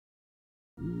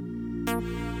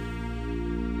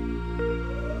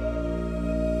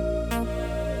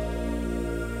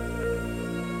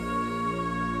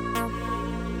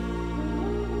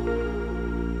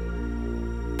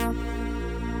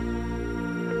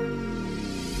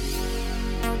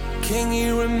Can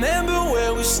you remember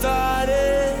where we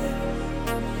started?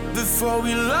 Before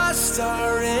we lost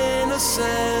our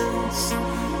innocence.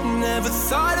 Never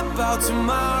thought about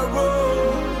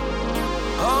tomorrow.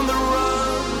 On the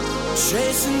run,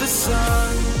 chasing the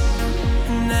sun.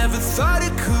 Never thought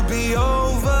it could be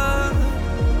over.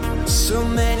 So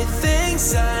many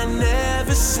things I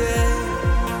never said.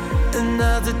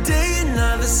 Another day,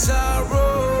 another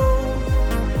sorrow.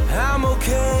 I'm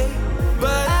okay,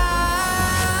 but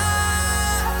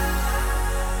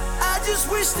I just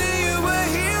wish that you were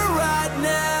here right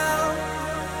now.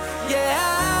 Yeah,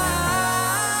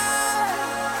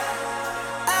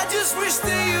 I just wish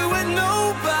that you would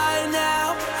know by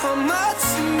now how much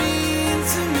you mean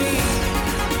to me.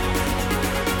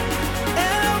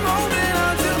 And I'm holding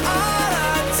on to all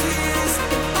our tears,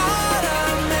 all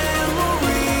our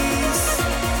memories.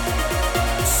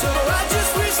 So I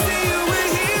just wish that you were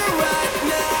here right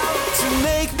now to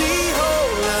make me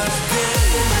whole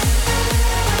again.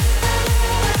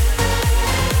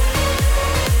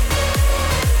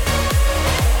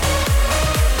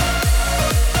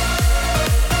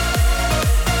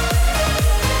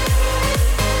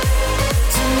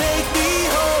 To make me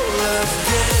whole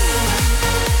again.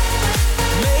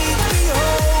 Make me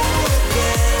whole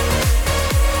again.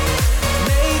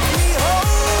 Make me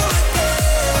whole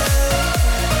again.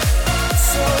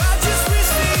 So I just wish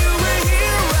that you were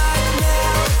here right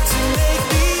now to make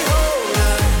me whole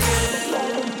again.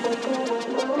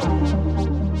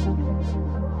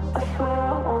 I swear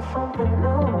I want something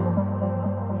new,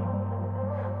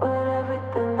 but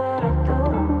everything that I do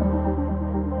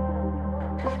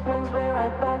just brings me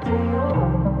right back to you.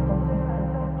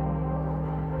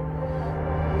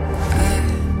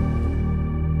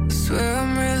 I swear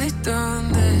I'm really done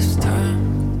this time.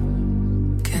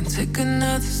 Can't take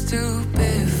another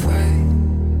stupid fight.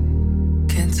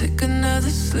 Can't take another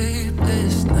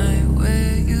sleepless night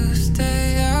where you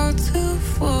stay out till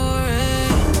 4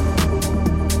 a.m.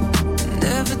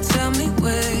 Never tell me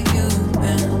where you've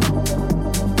been,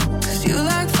 'cause you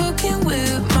like fucking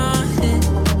with my head.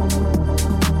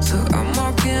 So I'm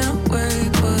walking away,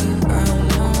 but I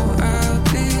know I'll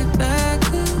be back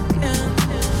again.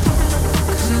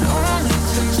 'Cause it only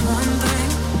takes one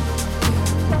thing.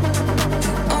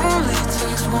 It only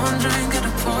takes one drink at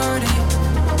a party.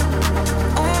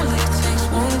 Only takes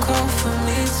one call for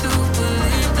me to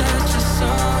believe that you're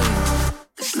sorry.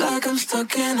 It's like I'm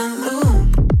stuck in a loop.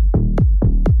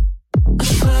 I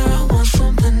swear I want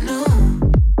something new,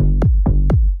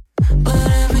 but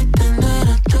everything that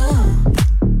I do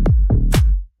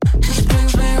just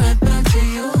brings me right back to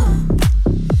you.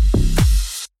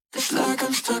 It's like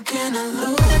I'm stuck in a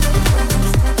loop.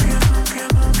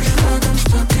 It's like I'm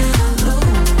stuck in a loop.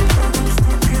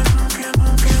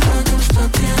 It's like I'm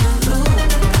stuck in a loop.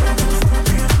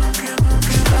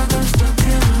 It's like I'm stuck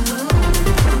in a loop.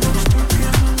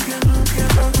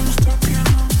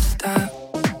 Stop.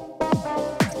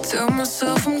 Tell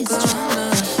myself I'm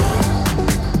gonna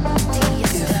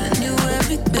giving you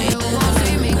everything. You won't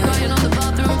see me crying on the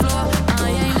bathroom floor. I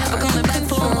ain't never coming back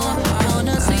for more. I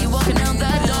wanna see you walking out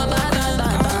that door. Bye, bye,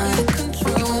 bye, bye.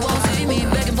 You won't see me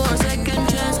begging for a second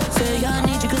chance. Say I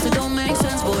need you 'cause it don't make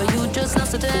sense. Boy, you just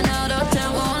lost a 10 out of 10.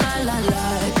 Won't lie, lie,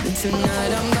 lie. But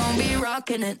tonight I'm gonna be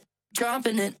rocking it,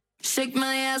 dropping it. Shake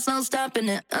my ass, no stopping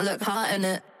it. I look hot in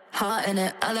it, hot in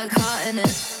it. I look hot in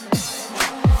it.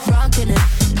 Rocking it,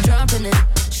 dropping it.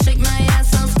 Shake my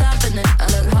ass, I'm stopping it. I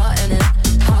look hot in it,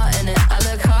 hot in it. I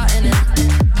look hot in it.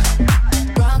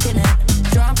 Rocking it,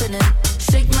 dropping it.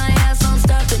 Shake my ass, I'm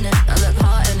stopping it. I look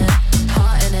hot in it,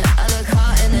 hot in it. I look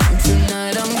hot in it.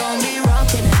 Tonight I'm gonna be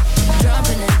rocking it,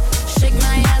 dropping it. Shake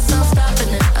my ass, I'm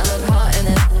stopping it. I look hot in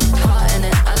it, hot in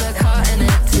it. I look hot in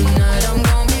it. Tonight I'm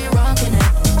gonna be rocking it,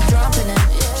 dropping it.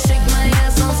 Shake my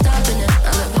ass, I'm stopping it.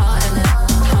 I look hot in it,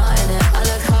 hot in it. I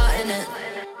look hot in it.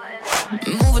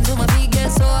 Moving till my feet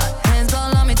get sore. Hands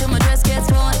all on me till my dress gets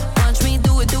torn. Watch me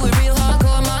do it real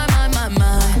hardcore. My, my, my,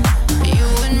 my. You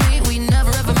and me, we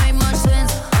never ever made much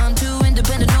sense. I'm too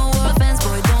independent, no offense.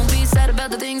 Boy, don't be sad about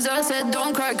the things I said.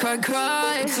 Don't cry, cry,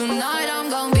 cry. Tonight I'm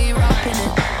gonna be rocking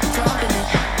it, dropping it.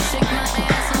 Shake my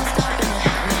ass, I'm stopping it.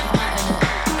 I look hot in it,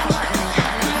 hot in it.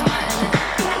 I look hot in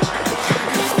it.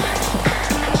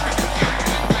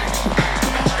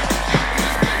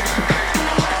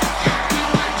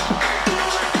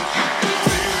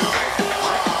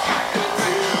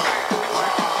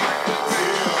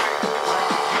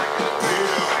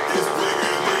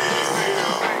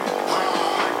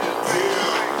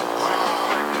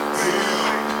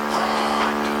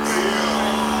 Yeah.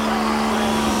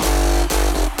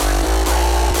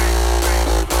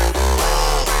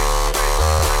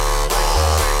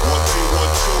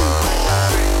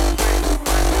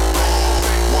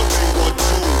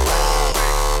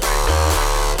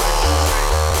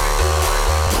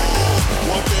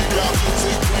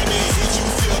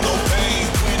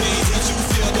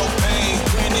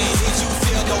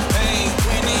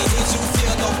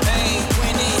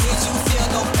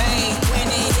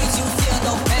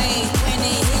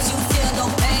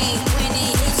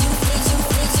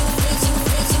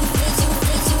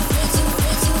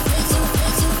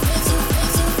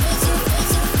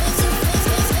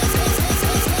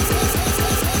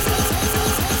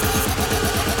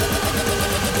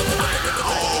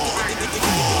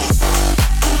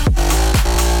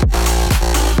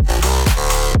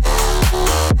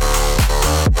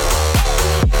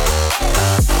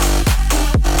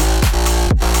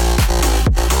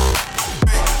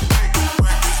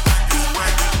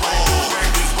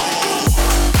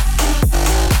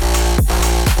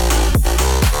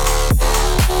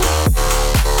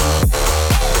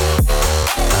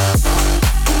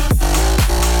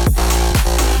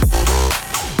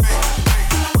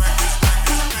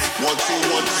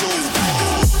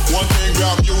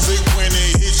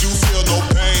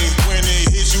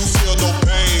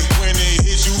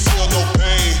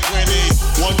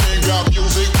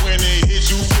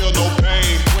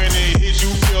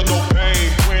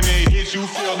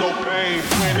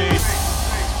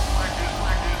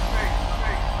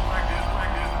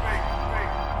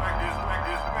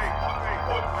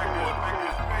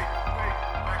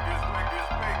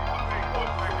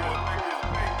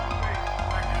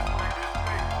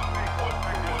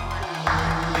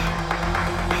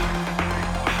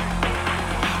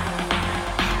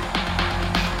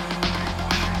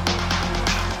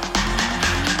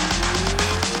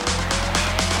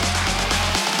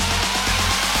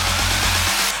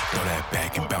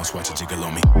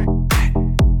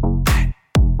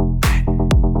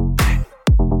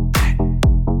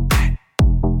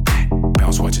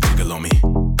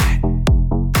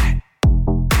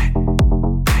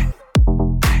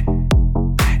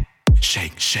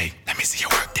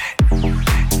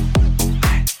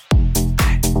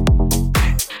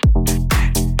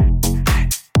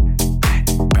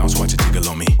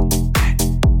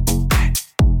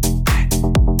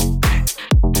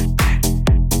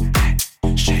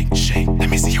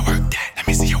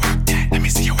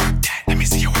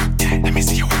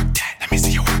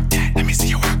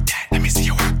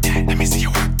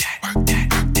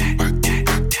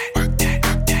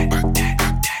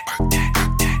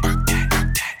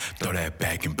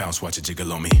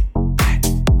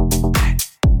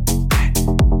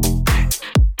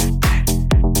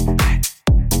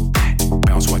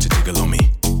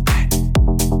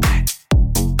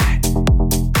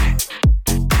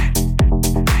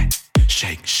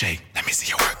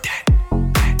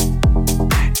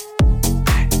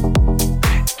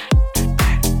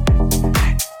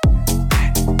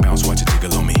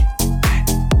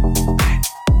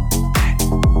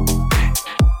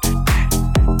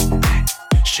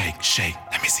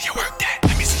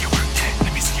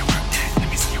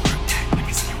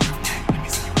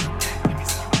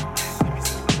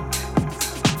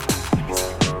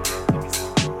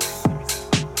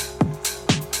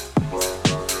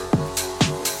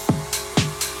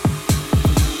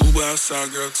 Uber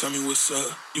outside, girl, tell me what's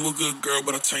up. You a good girl,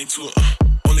 but I turn you to a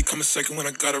only come a second when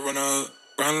I gotta run up.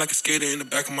 Riding like a skater in the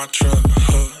back of my truck.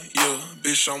 Yeah,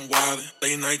 bitch, I'm wildin'.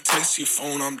 Late night text to your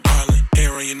phone, I'm dialing.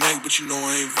 Hair on your neck, but you know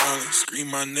I ain't violent.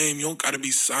 Scream my name, you don't gotta be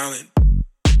silent.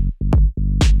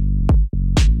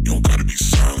 You don't gotta be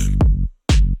silent.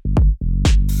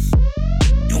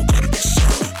 You don't gotta be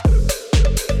silent.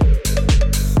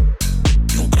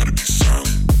 You don't gotta be silent.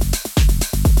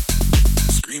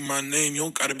 Scream my name, you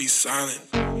don't gotta be silent.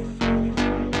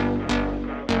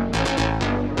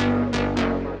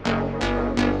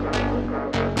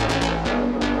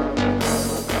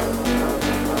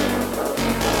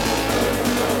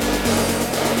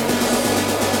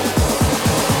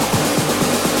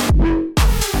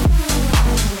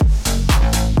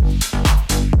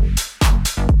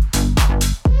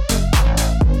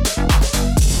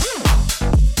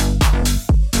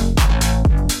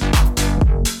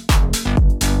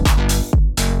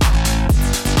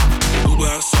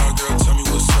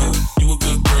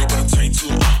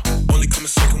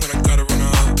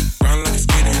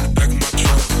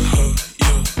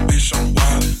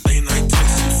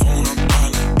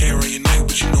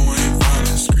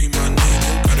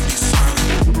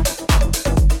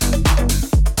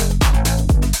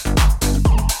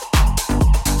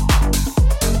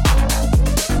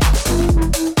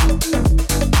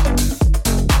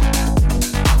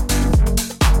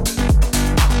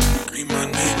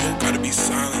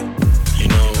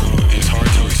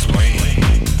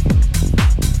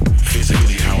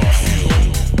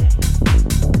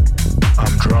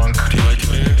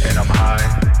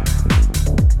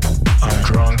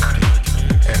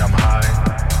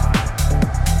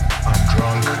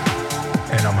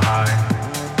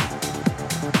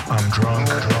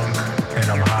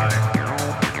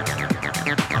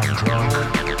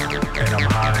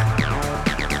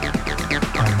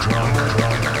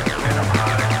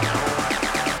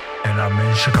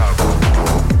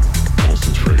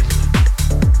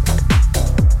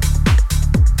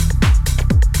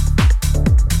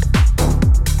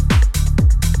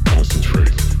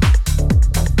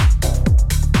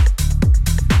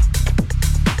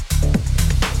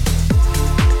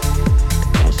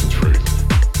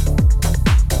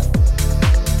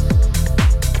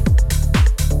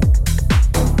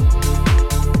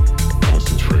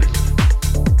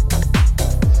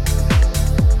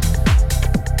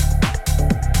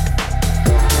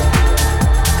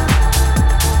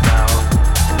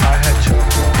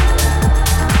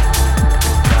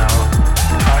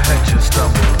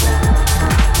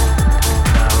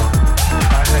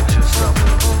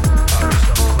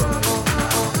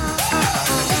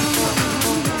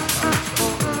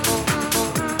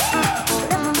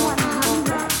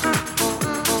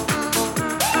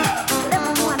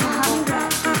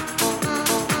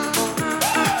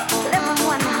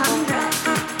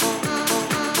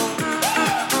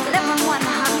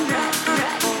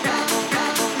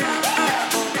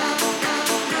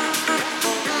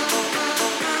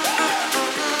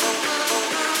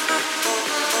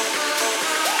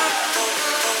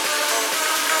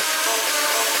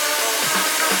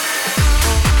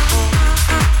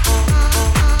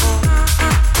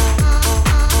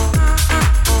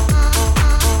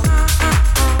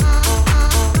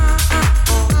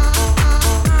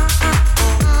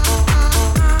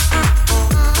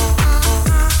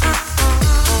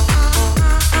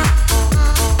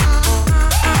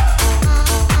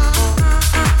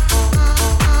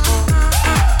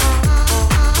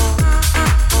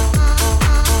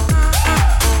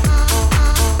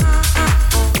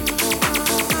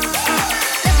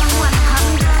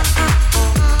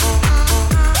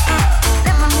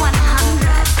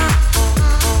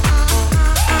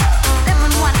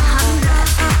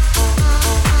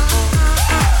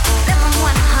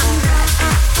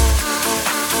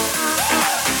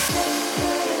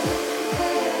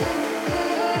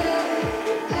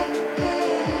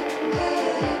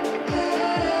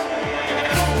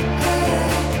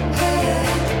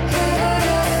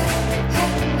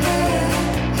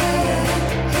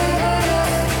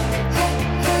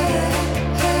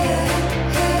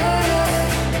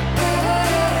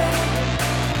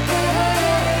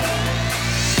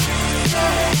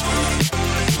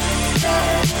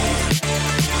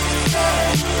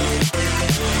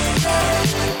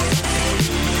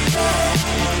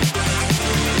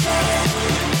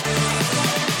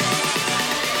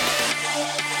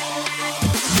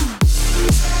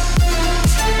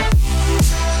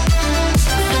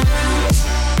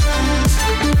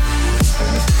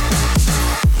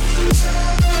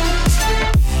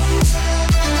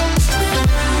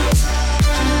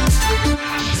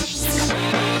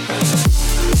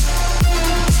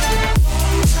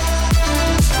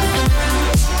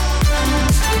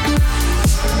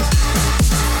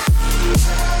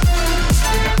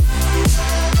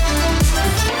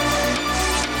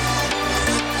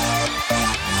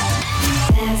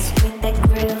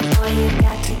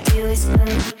 is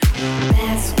move.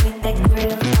 Dance with that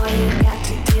groove. All you got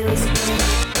to do is move.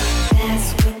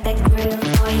 Dance with that groove.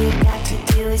 All you got to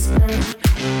do is move.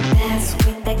 Dance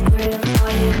with that groove.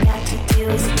 All you got to do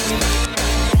is move.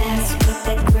 Dance with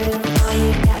that groove. All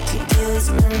you got to do is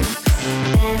move.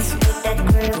 Dance with that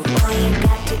groove. All you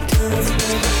got to do is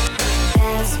move.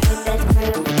 Dance with that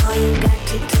groove. All you got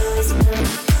to do is move.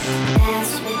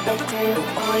 Dance with that groove.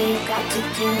 All you got to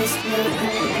do is move.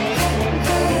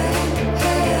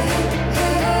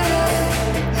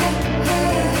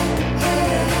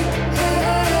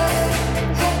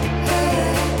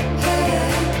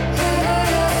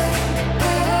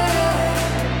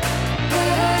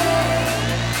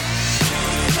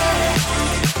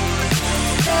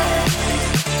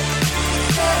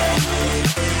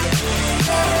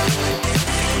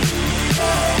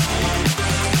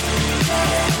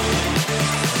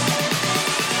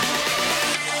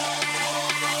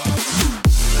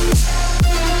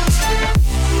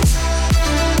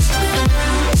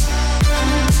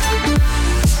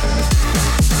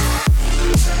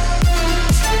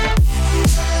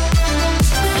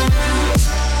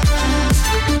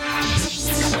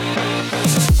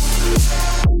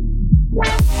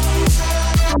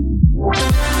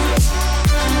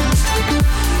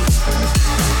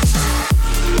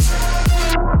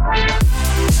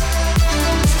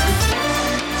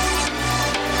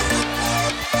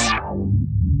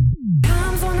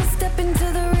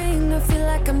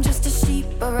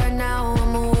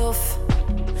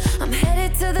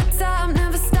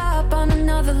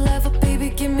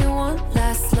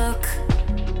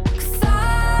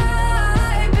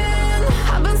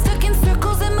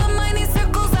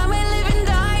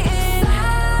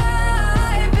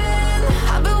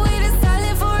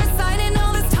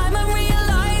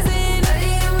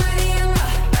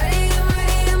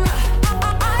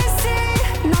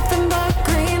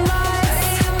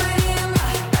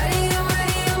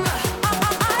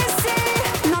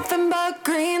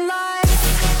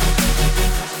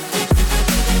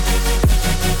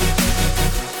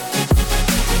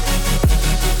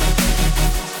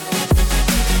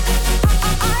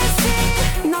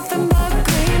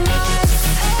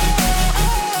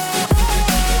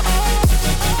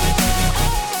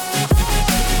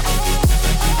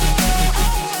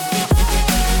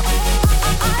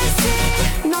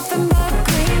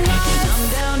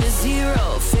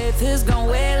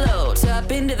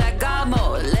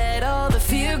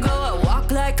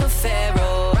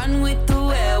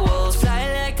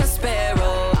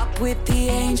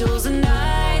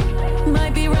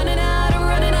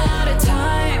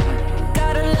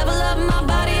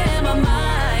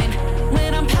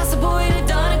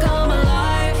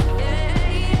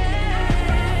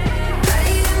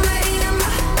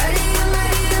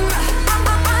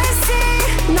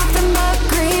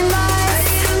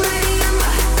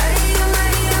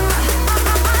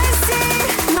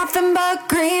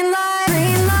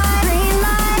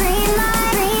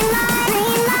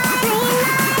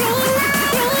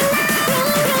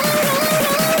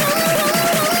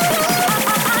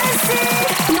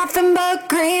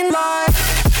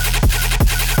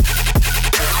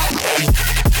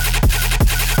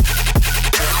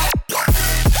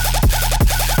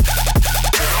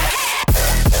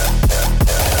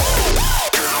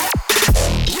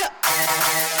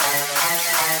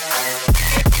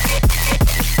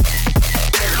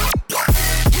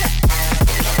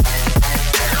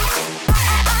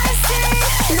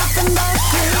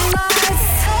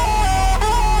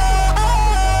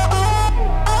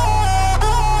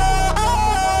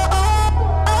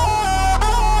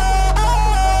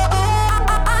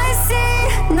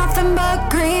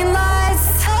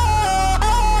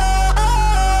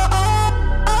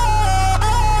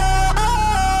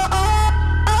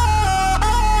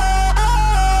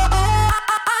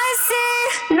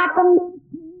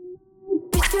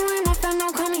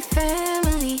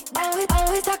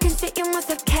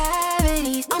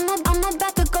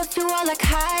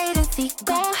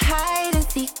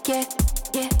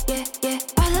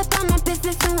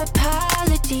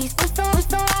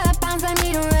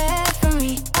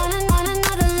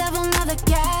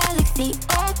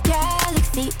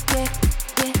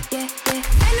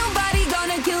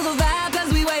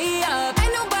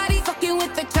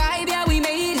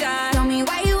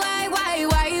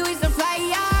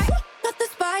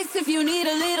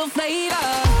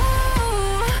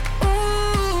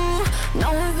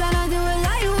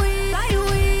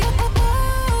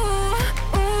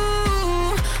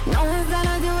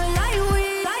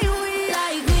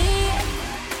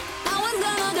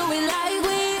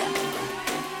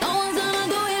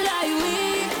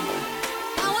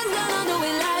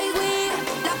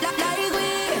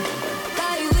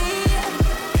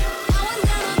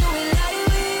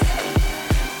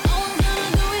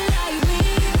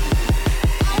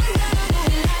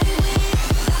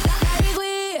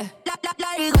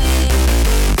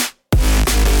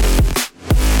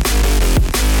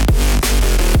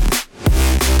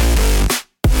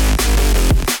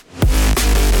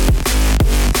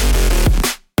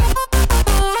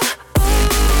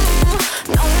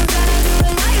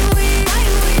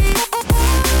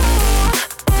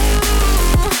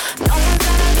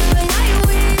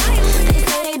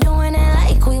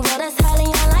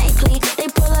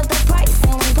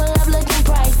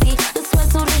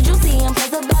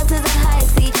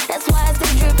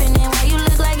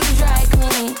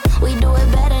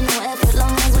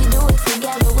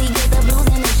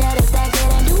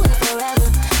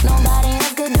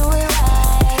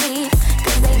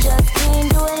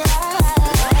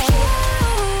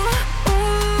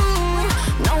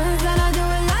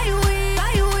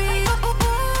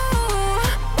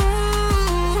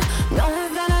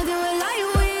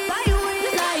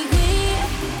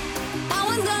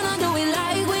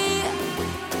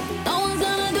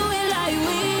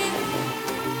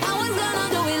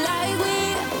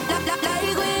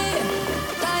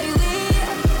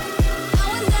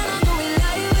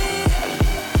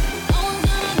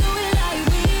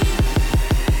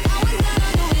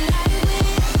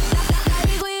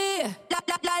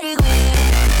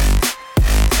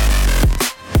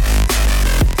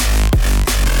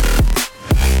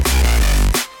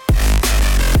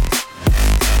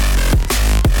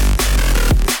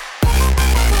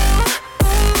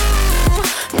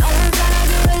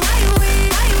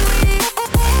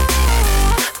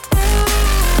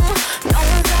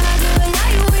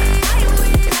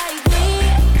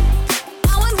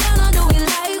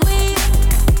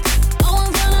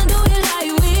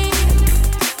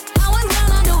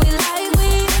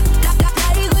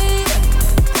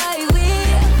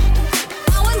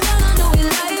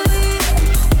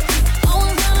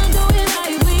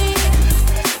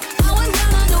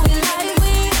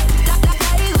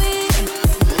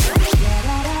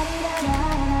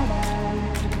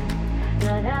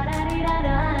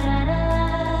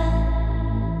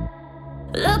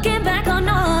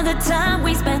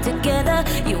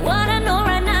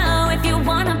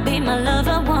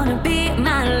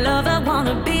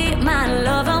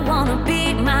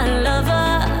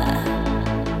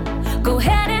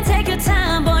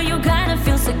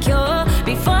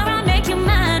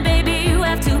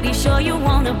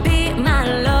 wanna be my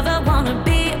lover, wanna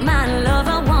be my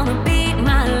lover, wanna be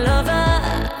my lover.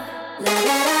 La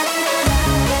la la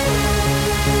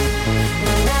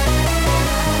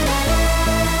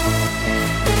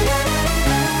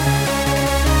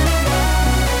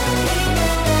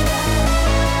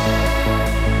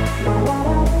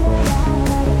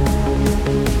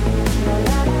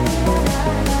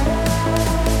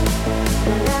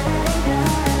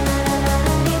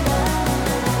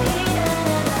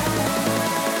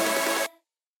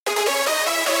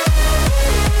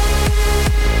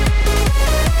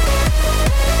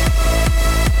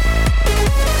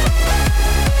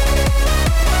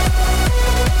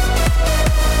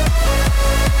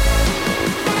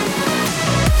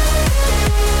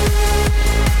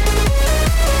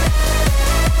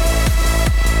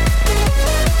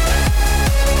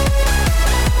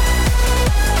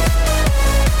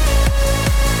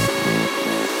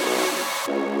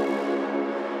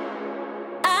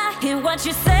what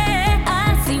you say,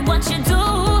 I see what you do.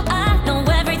 I know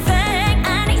everything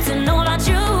I need to know about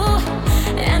you,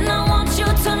 and I want you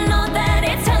to know that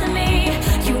it's telling me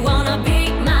you wanna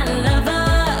be my lover.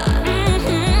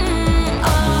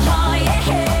 Oh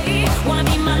yeah, wanna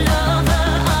be my lover.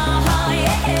 Oh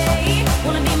yeah,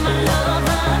 wanna be my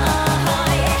lover. Oh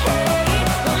yeah,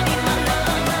 wanna be my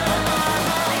lover.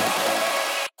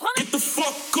 Get the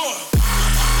fuck up.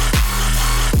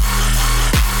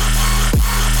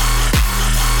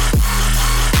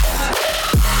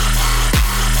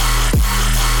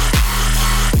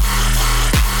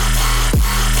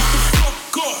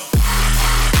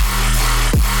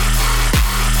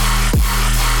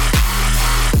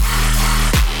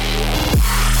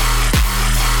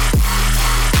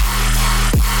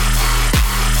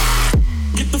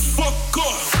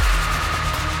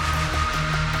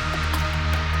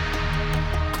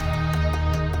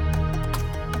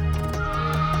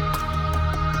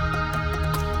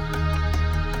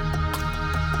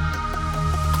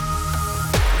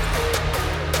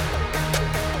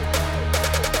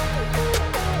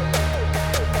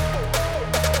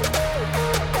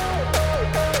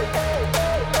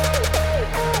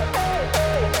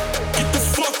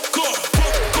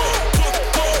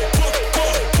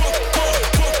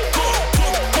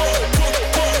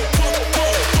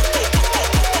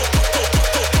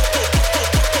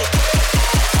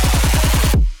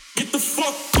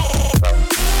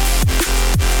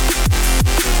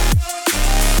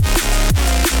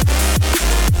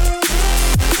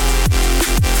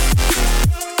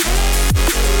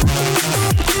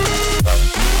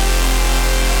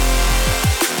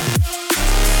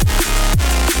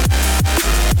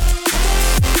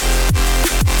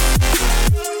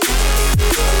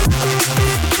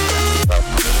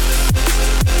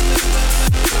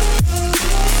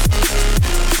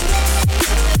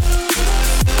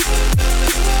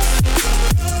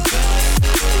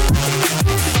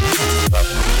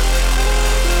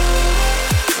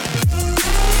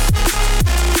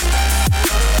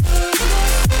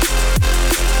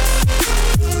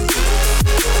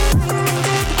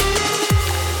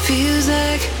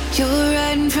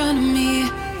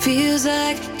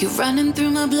 Running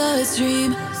through my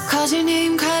bloodstream. Called your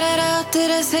name, cried it out.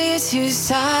 Did I say it too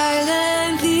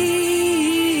silently?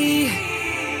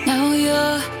 Now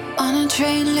you're on a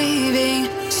train leaving,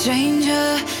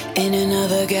 stranger in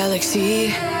another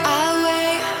galaxy.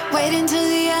 I wait until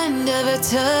the end of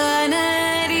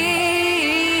eternity.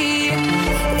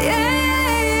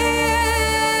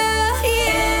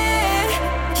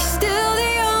 You're still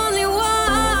the only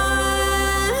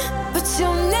one, but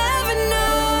you'll never know.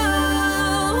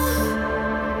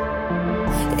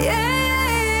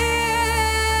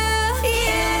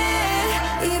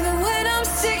 Even when I'm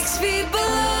 6 feet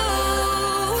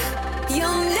below,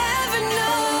 you'll never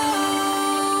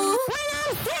know. When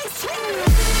I'm 6 feet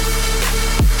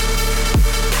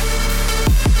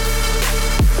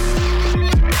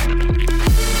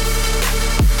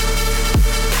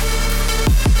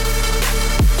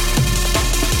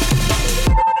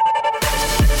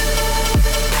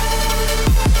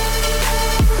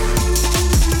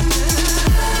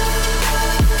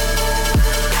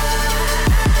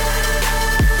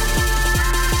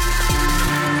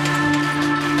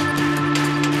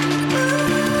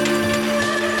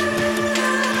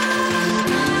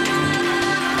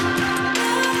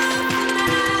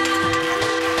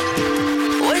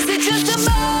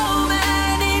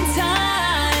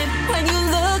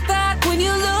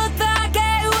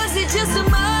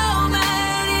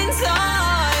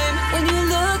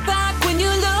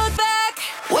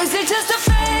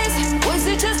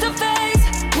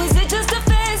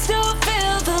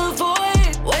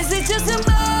just a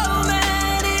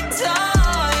moment in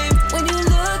time when you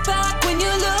look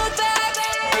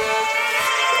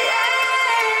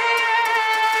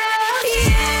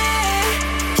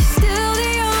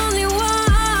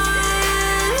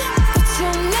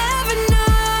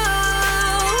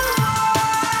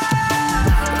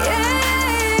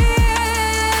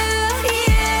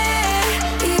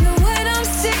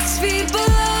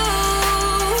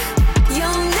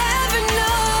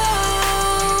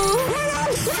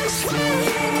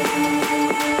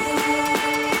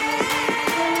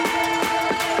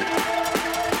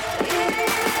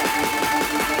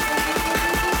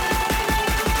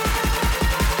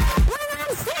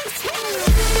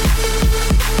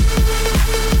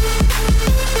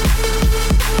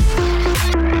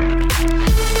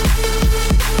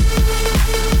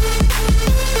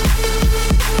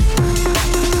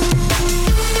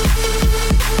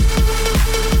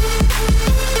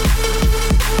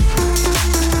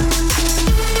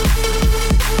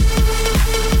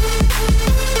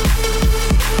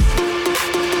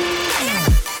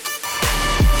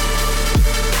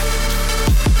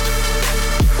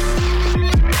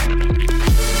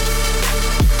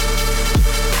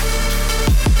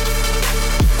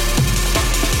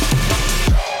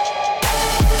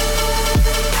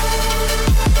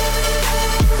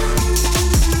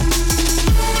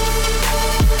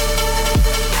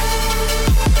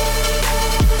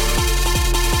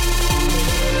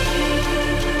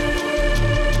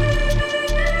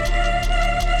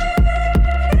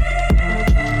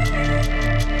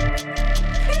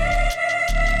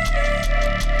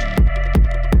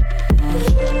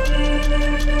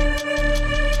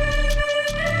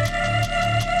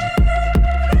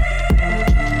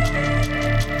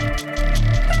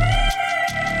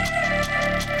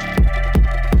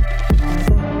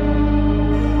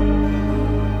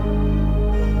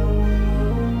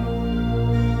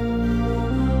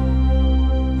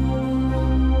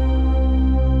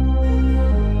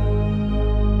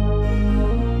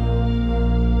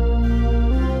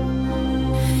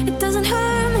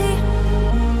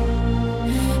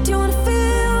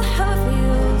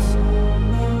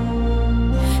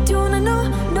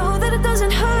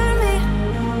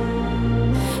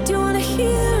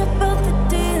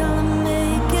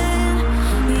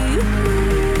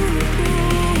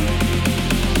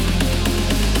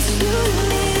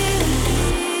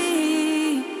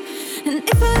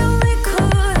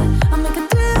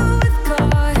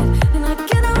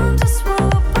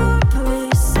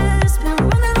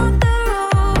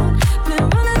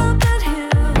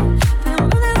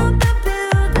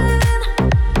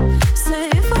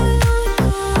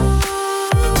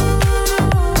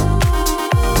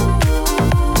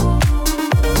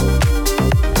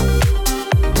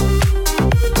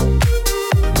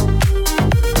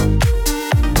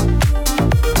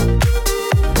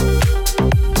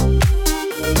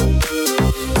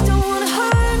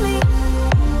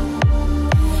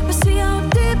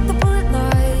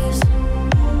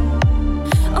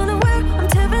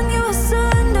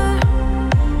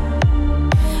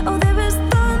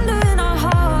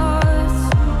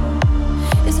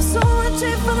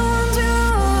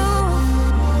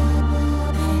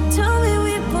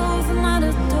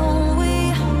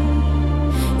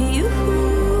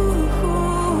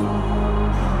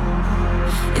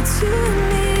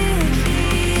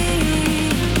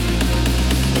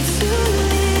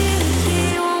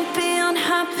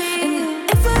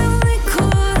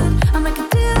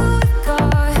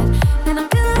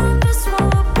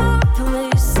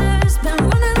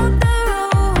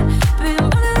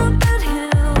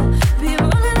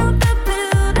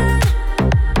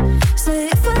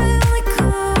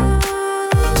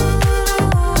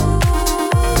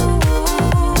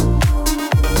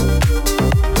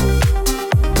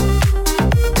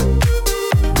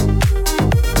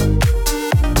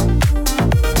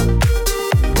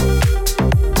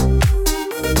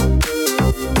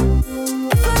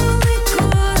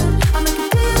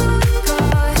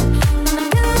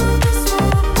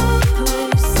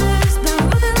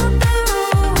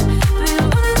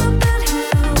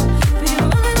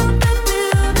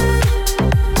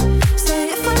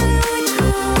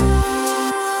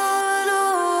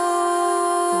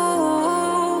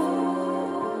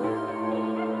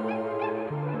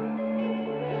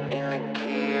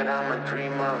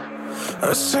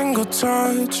single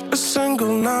touch, a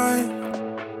single night.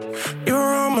 You're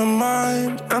on my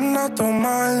mind, and I don't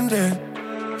mind it.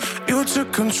 You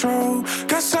took control,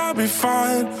 guess I'll be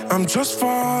fine. I'm just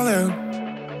falling.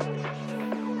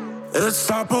 Let's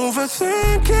stop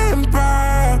overthinking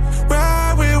about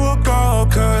where we will go,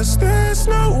 'cause there's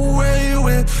no way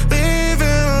we're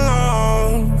leaving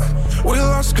alone. We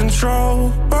lost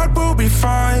control, but we'll be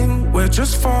fine. We're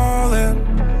just falling.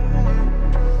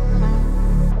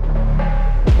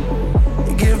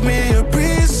 Give me a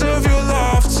piece of your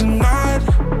love tonight,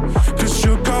 'cause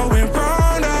you're going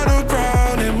round and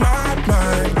around in my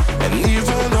mind. And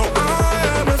even though I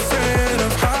am afraid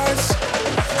of heights,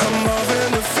 I'm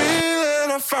loving the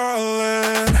feeling of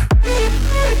falling.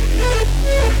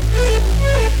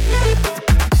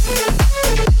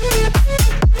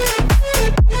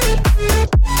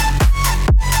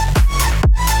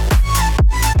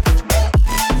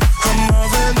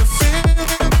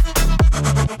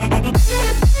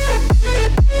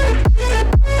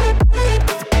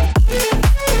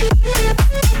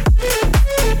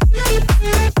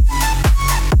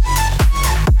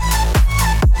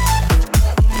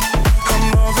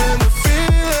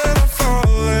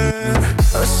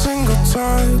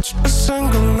 A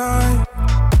single night.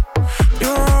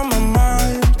 You're on my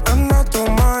mind, and I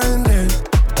don't mind it.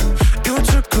 You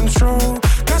took control,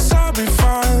 guess I'll be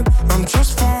fine. I'm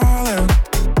just falling.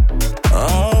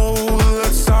 Oh,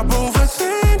 let's stop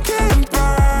overthinking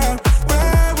about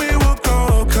where we will go,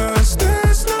 'cause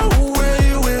there's no way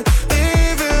we're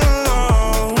leaving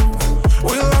alone.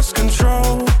 We lost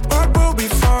control, but we'll be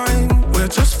fine.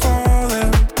 We're just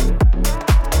falling.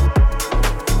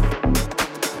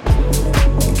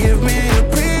 Give me a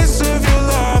piece of your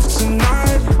love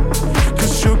tonight,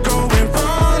 'cause you're going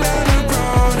round and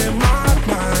around in my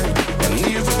mind. And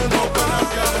even though I'm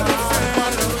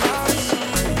afraid of heights,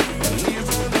 and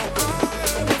even though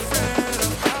I'm afraid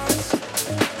of heights,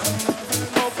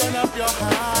 Open up your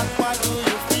heart, what do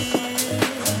you feel?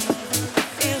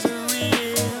 Is it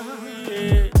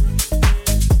real?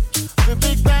 The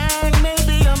Big Bang may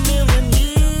be a million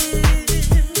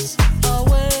years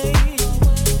away.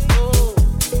 Oh.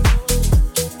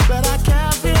 But I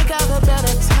can't think of a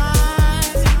better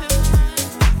time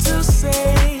to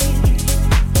say,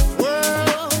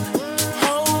 world,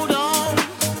 hold on.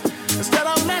 Instead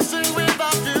of messing with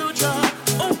our future,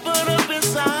 open up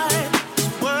inside.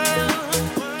 World,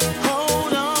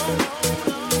 hold on.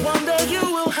 One day you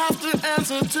will have to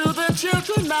answer to the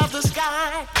children of the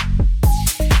sky.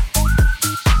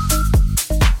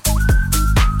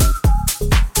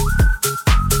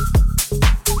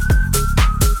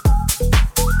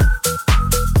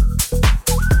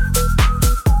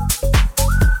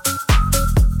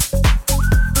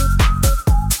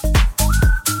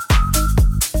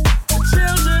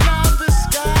 Children of the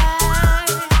sky.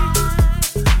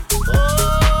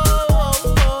 Oh,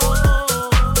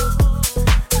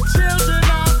 children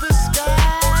of the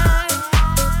sky.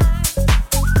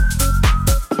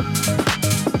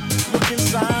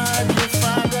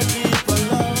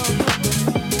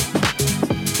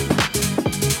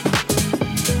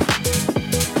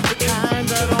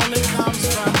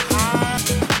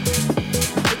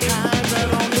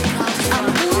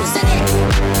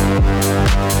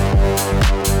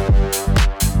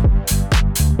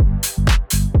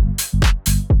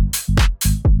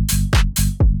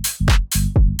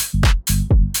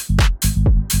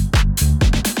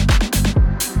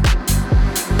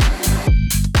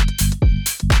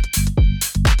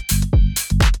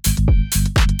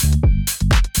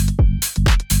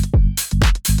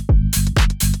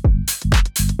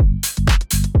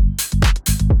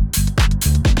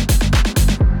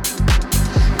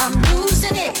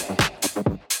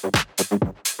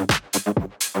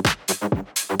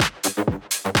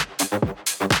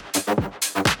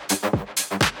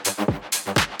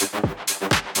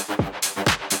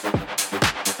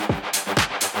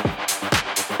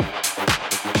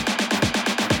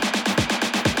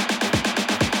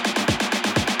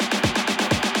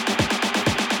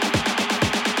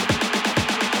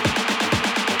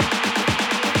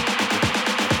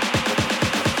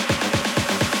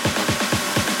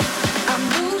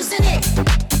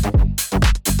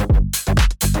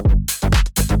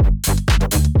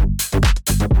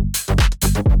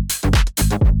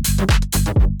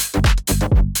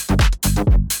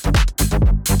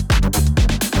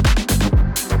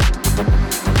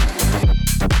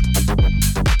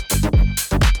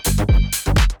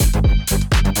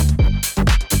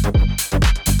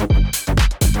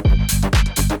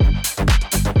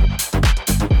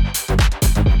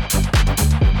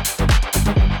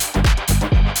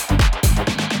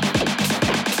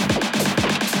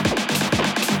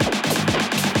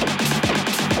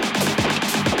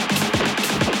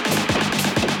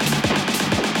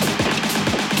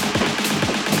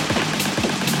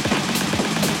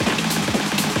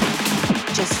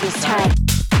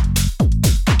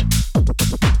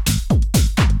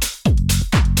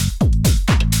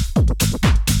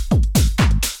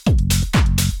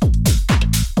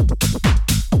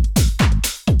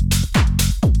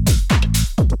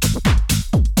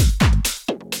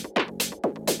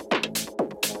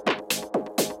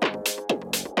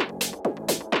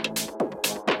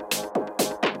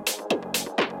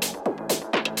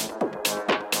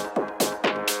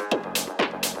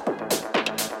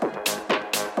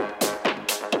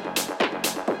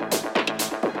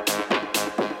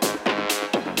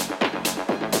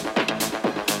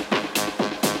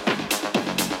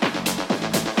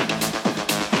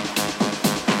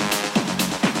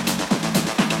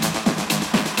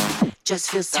 just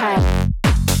feels tight.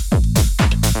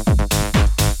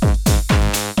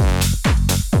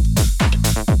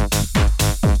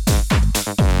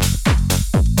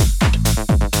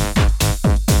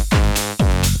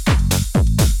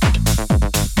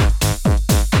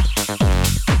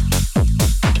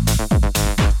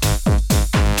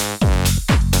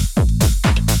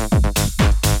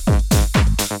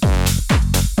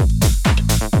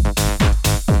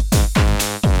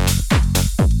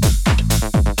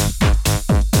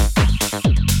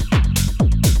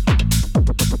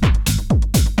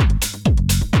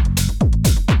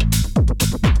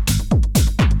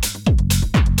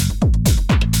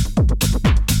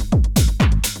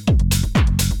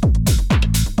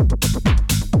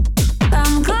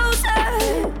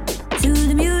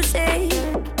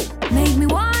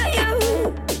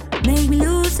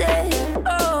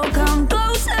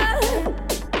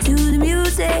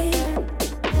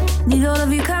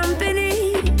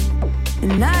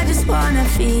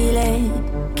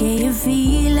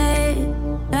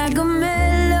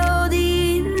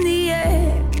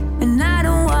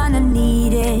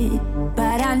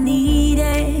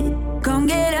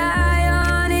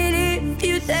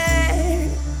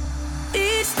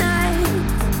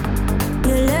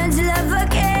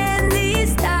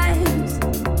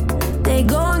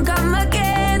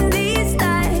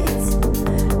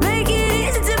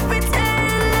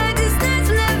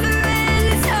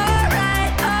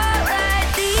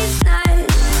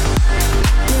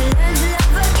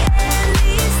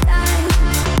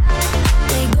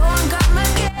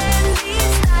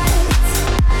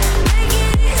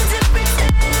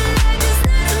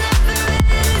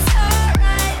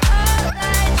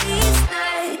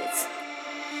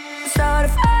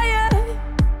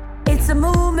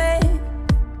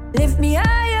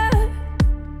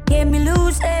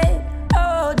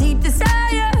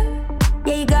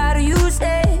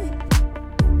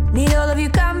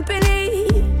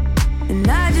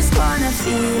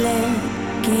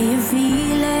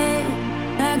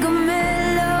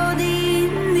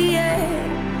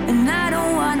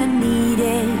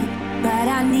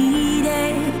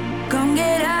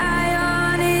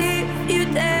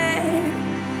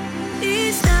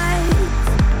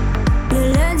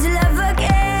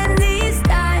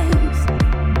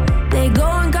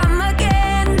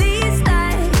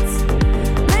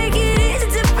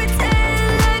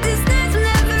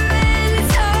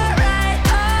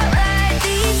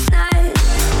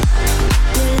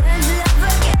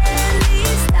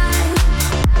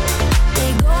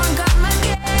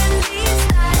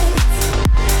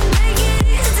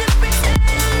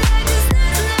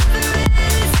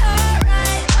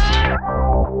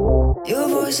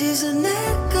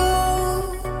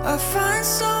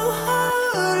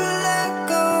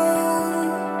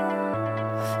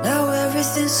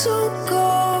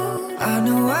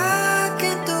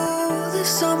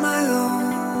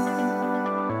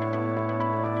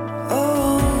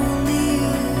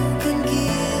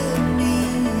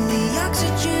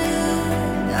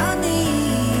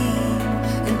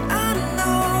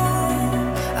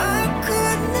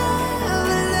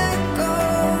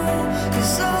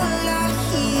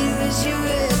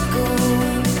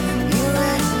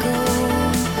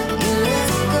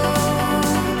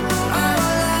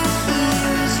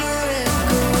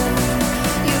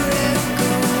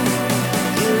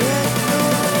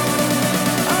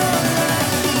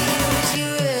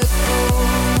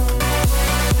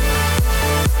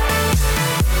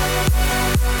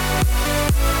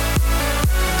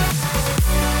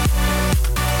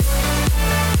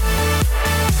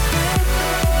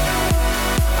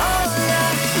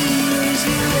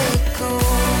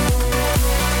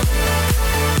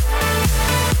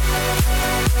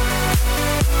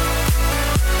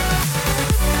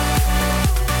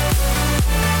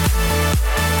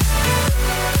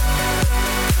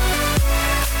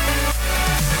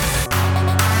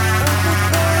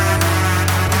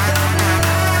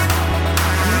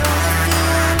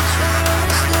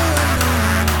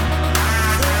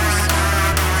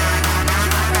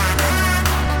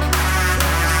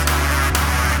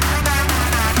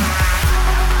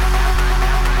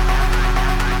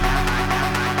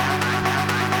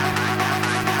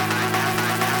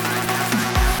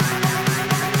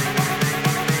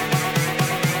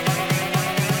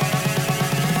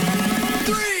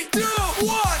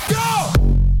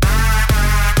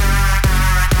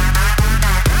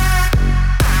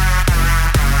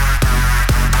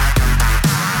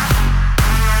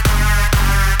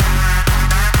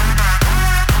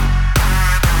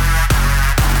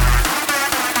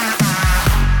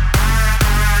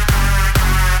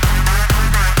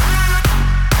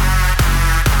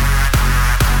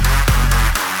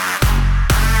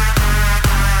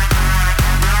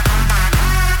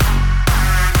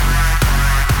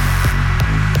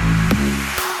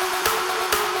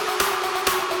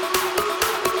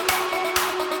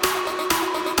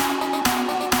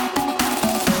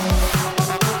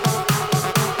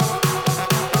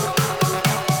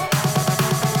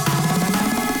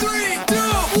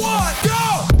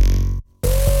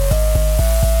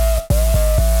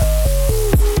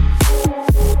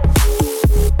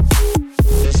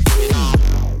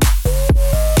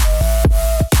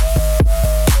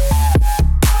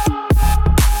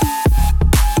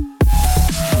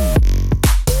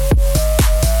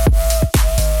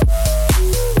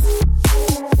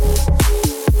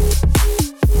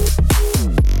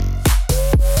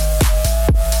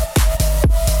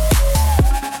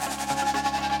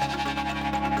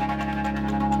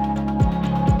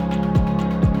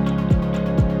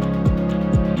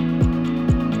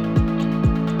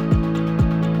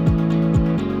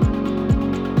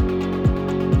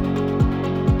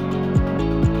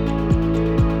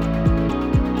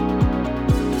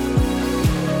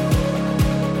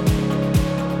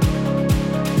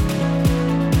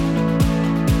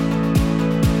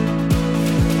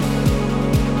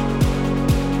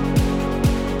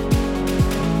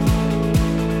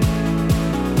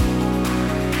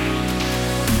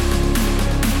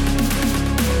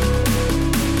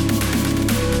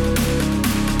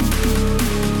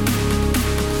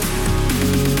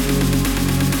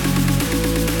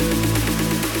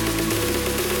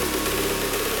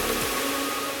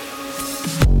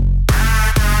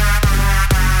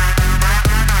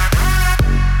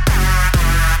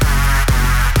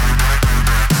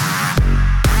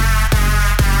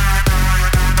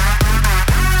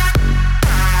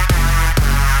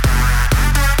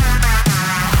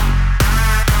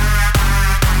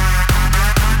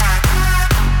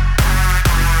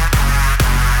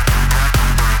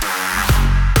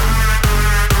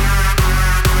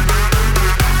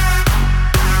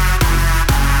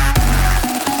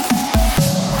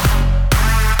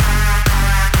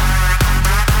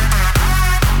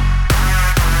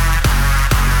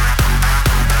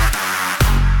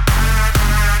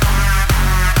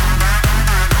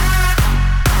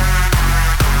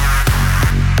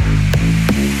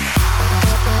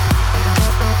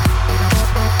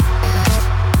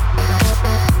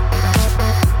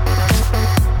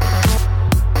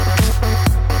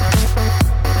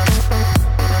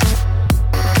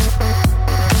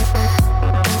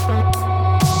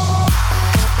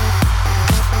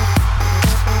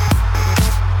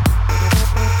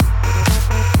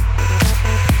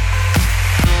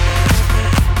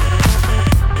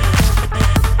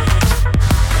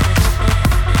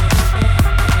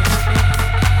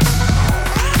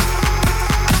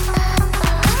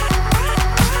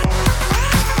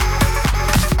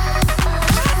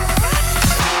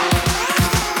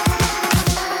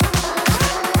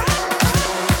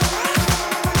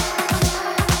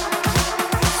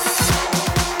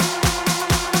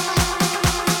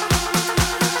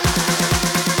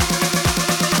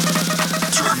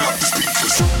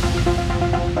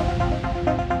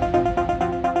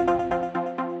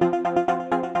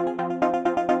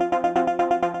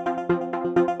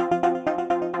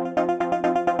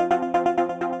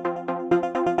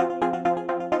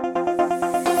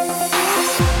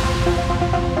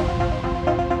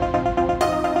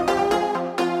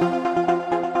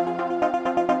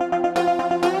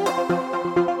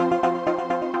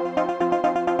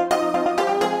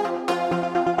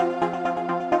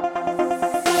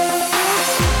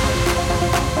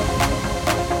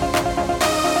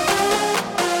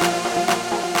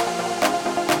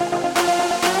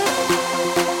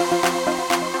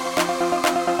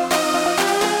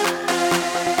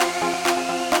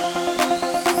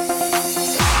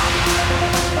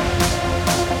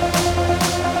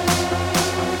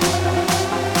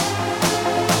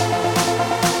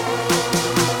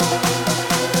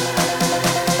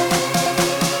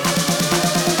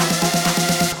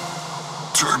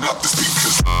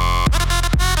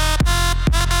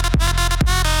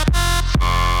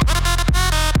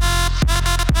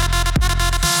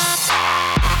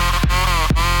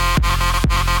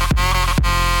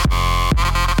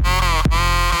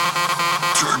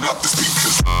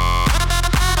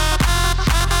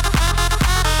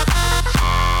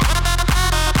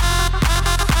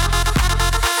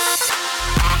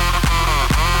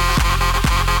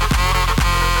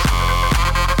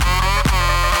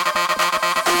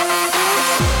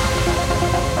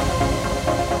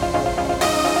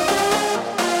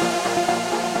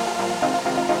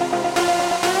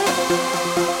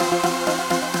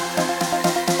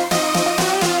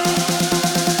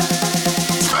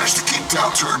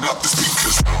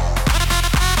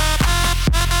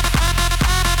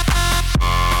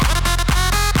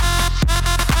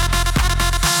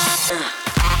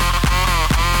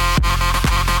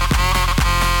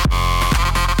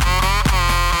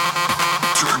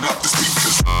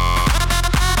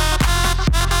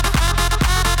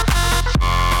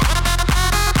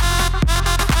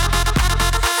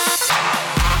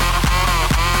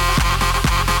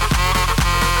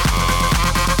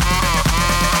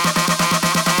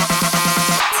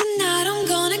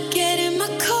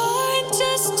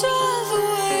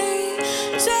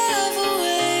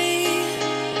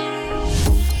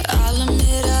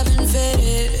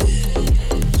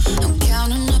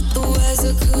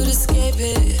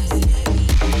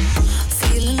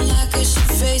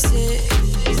 face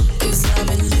it. 'Cause I've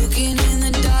been looking in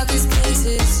the darkest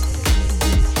places.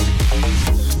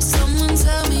 Someone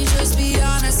tell me, just be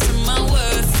honest, am I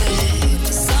worth it?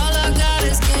 'Cause all I got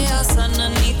is chaos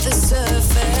underneath the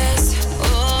surface.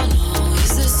 Oh no,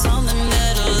 is there something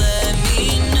that'll let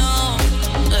me know?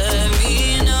 Let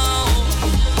me know.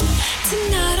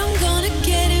 Tonight I'm gonna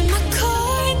get in my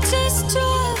car and just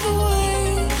drive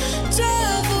away,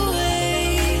 drive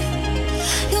away.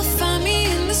 You'll find me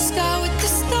in the sky with the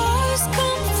stars.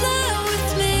 Come fly with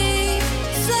me,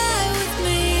 fly with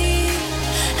me.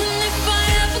 And if I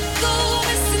ever go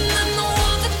missing, then the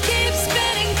world that keeps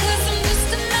spinning. 'Cause I'm just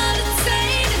another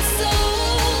tainted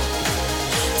soul.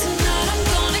 Tonight I'm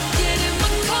gonna get in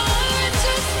my car and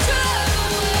just drive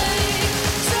away,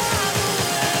 drive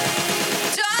away,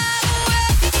 drive away.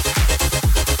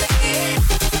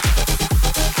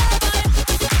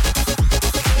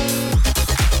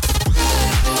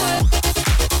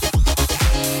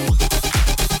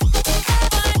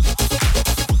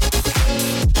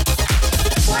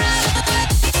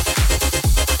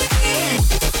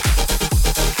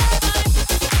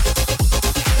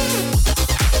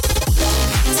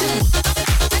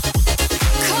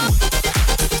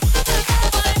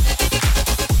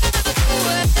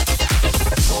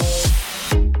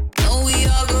 No, we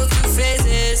all go through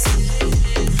phases.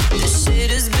 This shit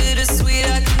is bittersweet,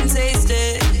 I can taste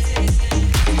it.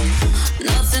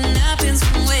 Nothing happens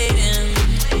from waiting,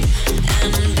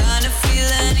 and I'm down to feel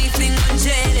anything when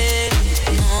jaded.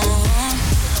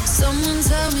 Someone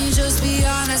tell me, just be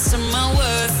honest, am I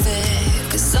worth it?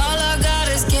 'Cause all I got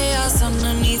is chaos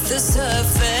underneath the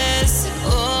surface.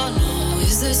 Oh no,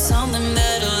 is there something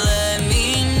that'll let me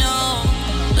know?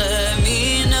 Let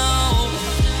me know.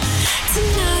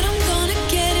 Tonight I'm gonna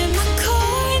get in my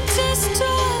car and just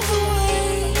drive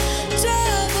away,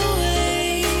 drive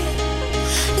away.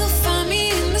 You'll find me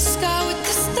in the sky with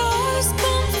the stars.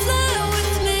 Come fly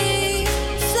with me,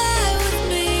 fly with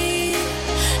me.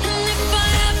 And if I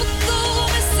ever go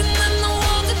missing, then the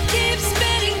world that keeps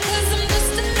spinning. 'Cause I'm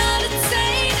just another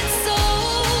tainted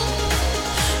soul.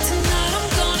 Tonight I'm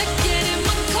gonna get in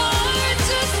my car and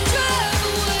just drive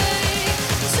away,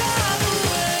 drive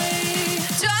away,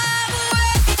 drive away.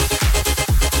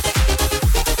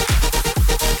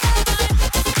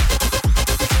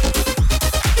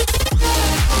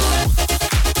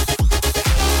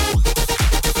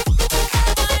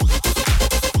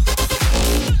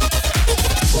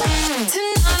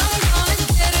 Tonight I'm gonna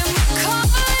get in my car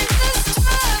and just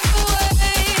drive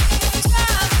away,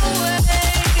 drive away.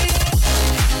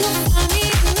 You'll find me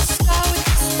in the sky with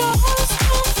the stars.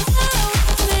 Come fly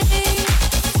with me,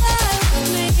 fly with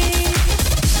me.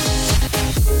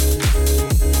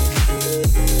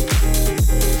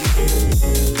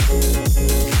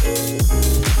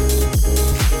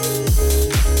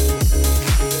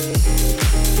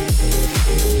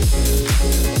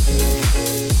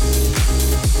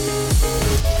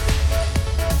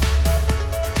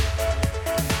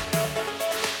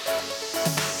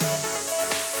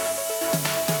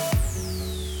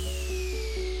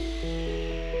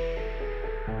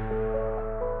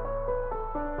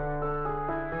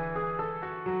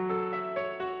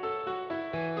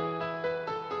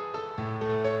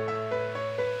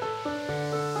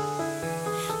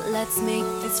 Let's make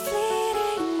this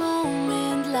fleeting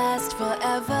moment last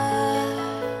forever.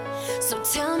 So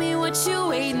tell me what you're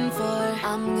waiting for.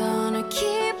 I'm gonna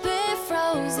keep it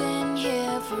frozen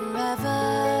here forever.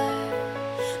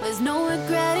 There's no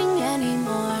regretting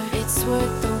anymore. It's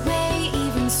worth the